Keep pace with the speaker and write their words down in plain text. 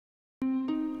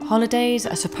Holidays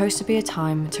are supposed to be a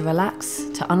time to relax,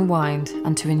 to unwind,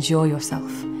 and to enjoy yourself.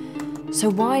 So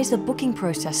why is the booking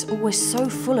process always so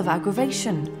full of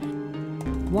aggravation?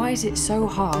 Why is it so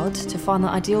hard to find the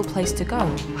ideal place to go,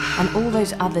 and all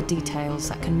those other details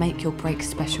that can make your break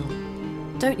special?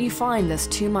 Don't you find there's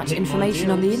too much information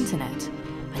on the internet?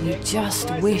 And you just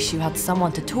wish you had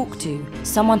someone to talk to,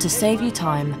 someone to save you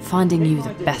time finding you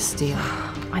the best deal.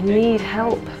 I need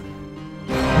help.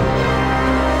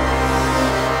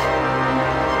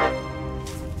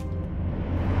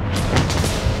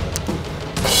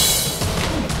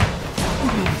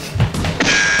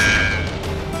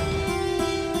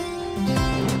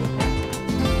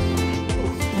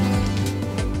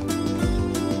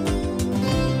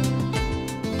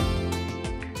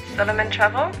 Soliman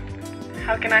Travel,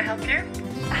 how can I help you?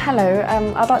 Hello,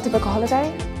 I'd like to book a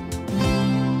holiday.